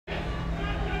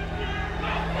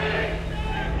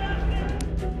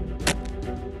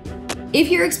If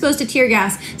you're exposed to tear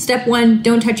gas, step 1,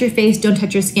 don't touch your face, don't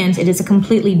touch your skin. It is a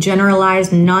completely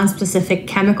generalized, non-specific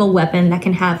chemical weapon that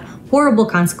can have horrible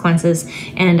consequences,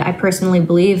 and I personally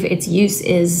believe its use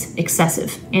is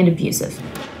excessive and abusive.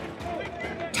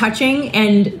 Touching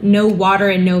and no water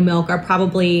and no milk are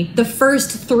probably the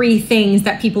first 3 things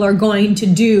that people are going to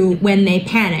do when they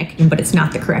panic, but it's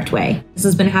not the correct way. This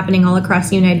has been happening all across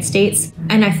the United States,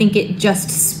 and I think it just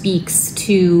speaks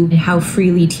to how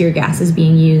freely tear gas is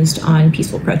being used on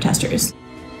peaceful protesters.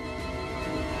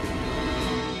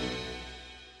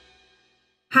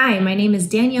 Hi, my name is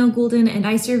Danielle Goulden, and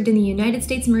I served in the United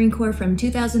States Marine Corps from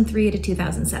 2003 to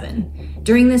 2007.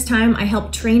 During this time, I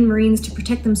helped train Marines to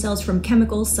protect themselves from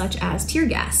chemicals such as tear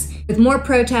gas. With more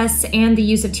protests and the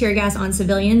use of tear gas on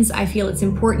civilians, I feel it's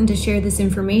important to share this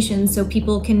information so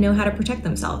people can know how to protect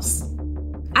themselves.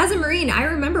 As a Marine, I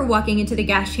remember walking into the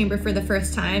gas chamber for the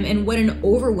first time and what an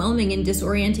overwhelming and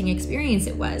disorienting experience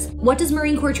it was. What does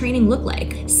Marine Corps training look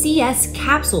like? CS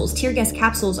capsules, tear gas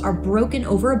capsules, are broken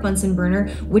over a Bunsen burner,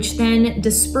 which then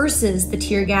disperses the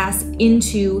tear gas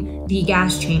into the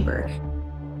gas chamber.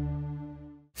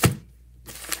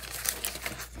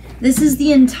 This is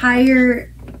the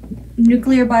entire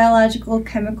nuclear, biological,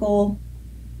 chemical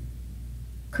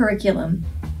curriculum.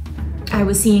 I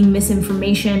was seeing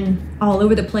misinformation all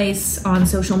over the place on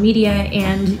social media,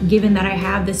 and given that I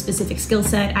have this specific skill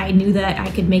set, I knew that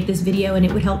I could make this video and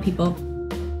it would help people.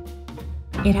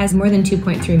 It has more than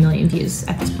 2.3 million views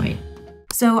at this point.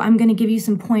 So I'm gonna give you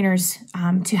some pointers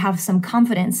to have some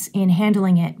confidence in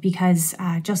handling it, because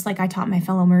just like I taught my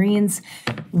fellow Marines,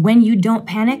 when you don't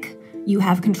panic, you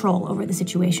have control over the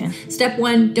situation. Step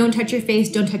 1, don't touch your face,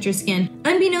 don't touch your skin.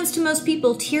 Unbeknownst to most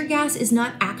people, tear gas is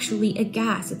not actually a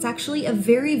gas. It's actually a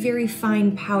very, very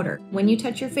fine powder. When you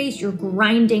touch your face, you're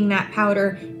grinding that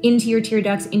powder into your tear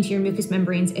ducts, into your mucous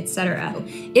membranes, etc.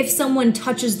 If someone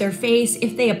touches their face,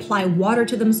 if they apply water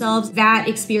to themselves, that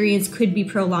experience could be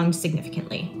prolonged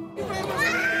significantly.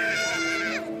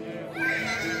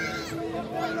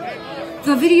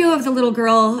 The video of the little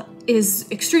girl is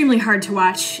extremely hard to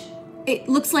watch. It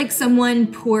looks like someone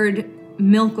poured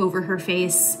milk over her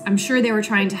face. I'm sure they were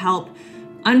trying to help.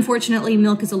 Unfortunately,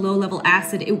 milk is a low-level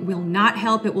acid. It will not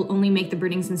help. It will only make the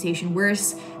burning sensation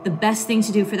worse. The best thing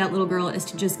to do for that little girl is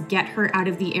to just get her out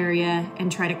of the area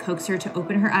and try to coax her to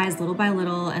open her eyes little by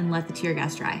little and let the tear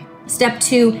gas dry. Step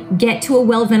 2, get to a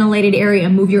well-ventilated area.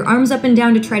 Move your arms up and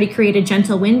down to try to create a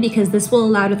gentle wind, because this will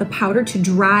allow the powder to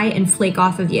dry and flake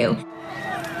off of you.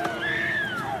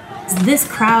 This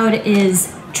crowd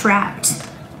is trapped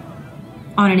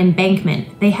on an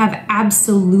embankment. They have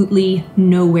absolutely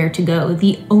nowhere to go.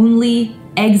 The only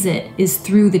exit is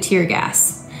through the tear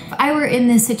gas. If I were in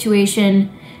this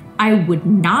situation, I would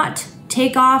not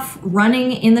take off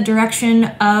running in the direction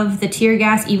of the tear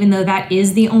gas, even though that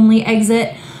is the only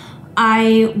exit.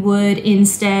 I would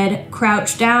instead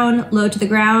crouch down, low to the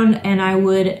ground, and I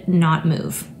would not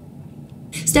move.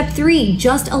 Step 3,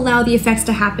 just allow the effects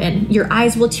to happen. Your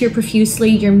eyes will tear profusely,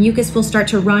 your mucus will start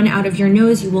to run out of your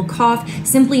nose, you will cough.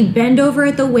 Simply bend over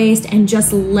at the waist and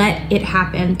just let it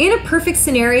happen. In a perfect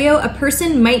scenario, a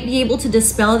person might be able to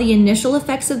dispel the initial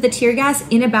effects of the tear gas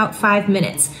in about 5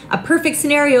 minutes. A perfect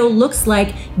scenario looks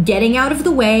like getting out of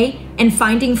the way and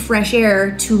finding fresh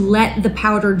air to let the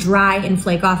powder dry and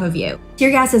flake off of you.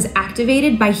 Tear gas is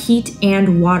activated by heat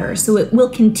and water, so it will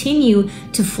continue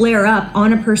to flare up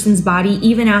on a person's body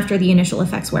even after the initial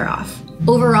effects wear off.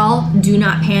 Overall, do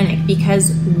not panic,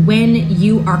 because when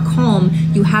you are calm,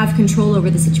 you have control over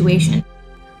the situation.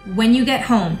 When you get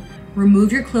home,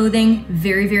 remove your clothing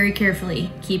very, very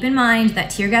carefully. Keep in mind that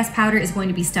tear gas powder is going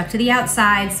to be stuck to the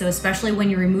outside, so especially when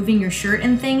you're removing your shirt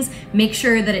and things, make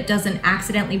sure that it doesn't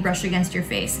accidentally brush against your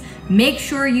face. Make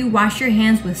sure you wash your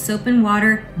hands with soap and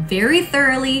water very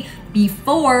thoroughly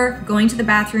before going to the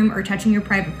bathroom or touching your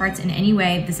private parts in any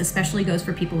way. This especially goes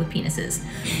for people with penises.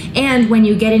 And when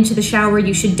you get into the shower,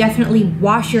 you should definitely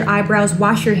wash your eyebrows,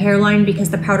 wash your hairline,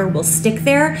 because the powder will stick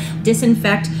there.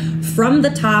 Disinfect from the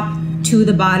top to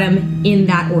the bottom in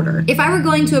that order. If I were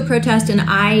going to a protest and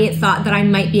I thought that I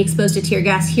might be exposed to tear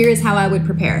gas, here is how I would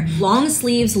prepare. Long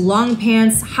sleeves, long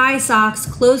pants, high socks,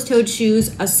 closed-toed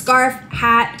shoes, a scarf,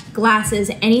 hat,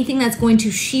 glasses, anything that's going to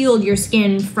shield your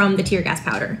skin from the tear gas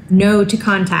powder. No to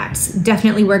contacts.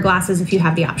 Definitely wear glasses if you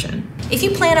have the option. If you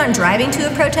plan on driving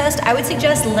to a protest, I would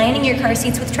suggest lining your car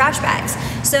seats with trash bags.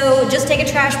 So just take a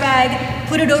trash bag,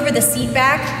 put it over the seat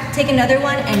back, take another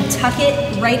one and tuck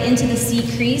it right into the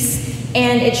seat crease.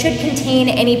 And it should contain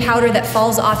any powder that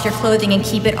falls off your clothing and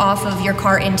keep it off of your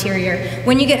car interior.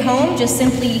 When you get home, just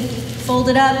simply fold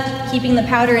it up, keeping the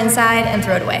powder inside, and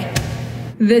throw it away.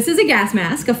 This is a gas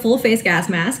mask, a full face gas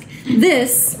mask.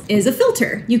 This is a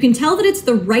filter. You can tell that it's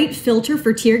the right filter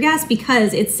for tear gas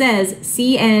because it says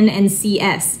CN and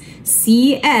CS.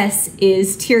 CS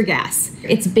is tear gas.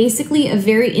 It's basically a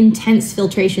very intense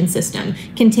filtration system.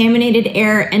 Contaminated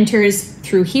air enters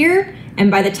through here,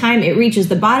 and by the time it reaches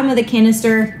the bottom of the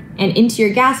canister and into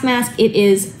your gas mask, it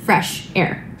is fresh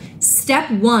air.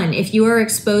 Step 1, if you are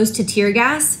exposed to tear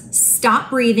gas, stop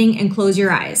breathing and close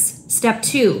your eyes. Step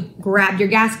 2, grab your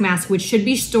gas mask, which should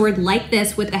be stored like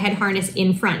this with the head harness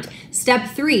in front. Step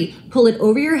 3, pull it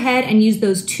over your head and use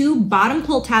those 2 bottom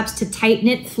pull tabs to tighten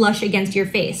it flush against your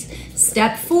face.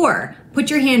 Step 4,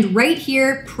 put your hand right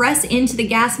here, press into the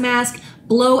gas mask,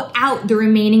 blow out the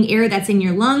remaining air that's in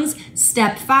your lungs.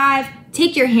 Step 5,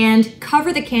 take your hand,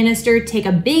 cover the canister, take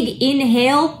a big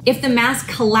inhale. If the mask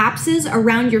collapses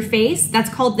around your face, that's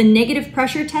called the negative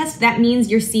pressure test. That means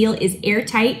your seal is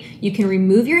airtight. You can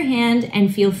remove your hand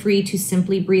and feel free to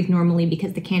simply breathe normally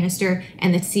because the canister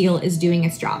and the seal is doing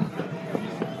its job.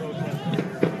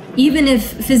 Even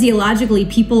if physiologically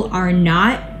people are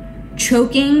not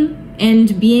choking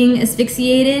and being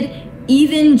asphyxiated,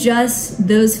 even just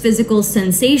those physical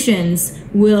sensations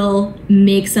will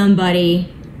make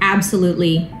somebody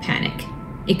absolutely panic.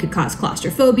 It could cause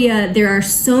claustrophobia. There are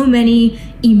so many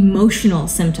emotional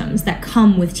symptoms that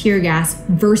come with tear gas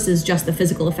versus just the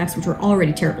physical effects, which are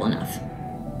already terrible enough.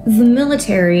 The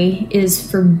military is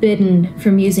forbidden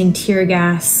from using tear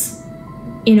gas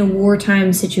in a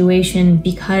wartime situation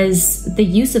because the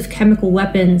use of chemical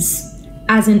weapons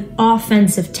as an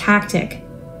offensive tactic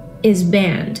is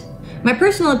banned. My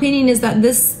personal opinion is that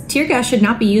this tear gas should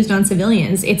not be used on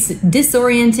civilians. It's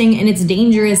disorienting and it's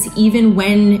dangerous even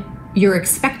when you're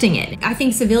expecting it. I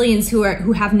think civilians who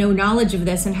have no knowledge of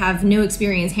this and have no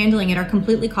experience handling it are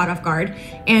completely caught off guard.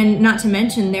 And not to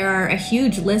mention, there are a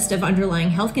huge list of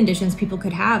underlying health conditions people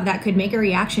could have that could make a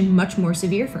reaction much more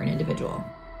severe for an individual.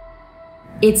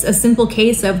 It's a simple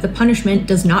case of the punishment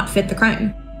does not fit the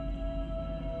crime.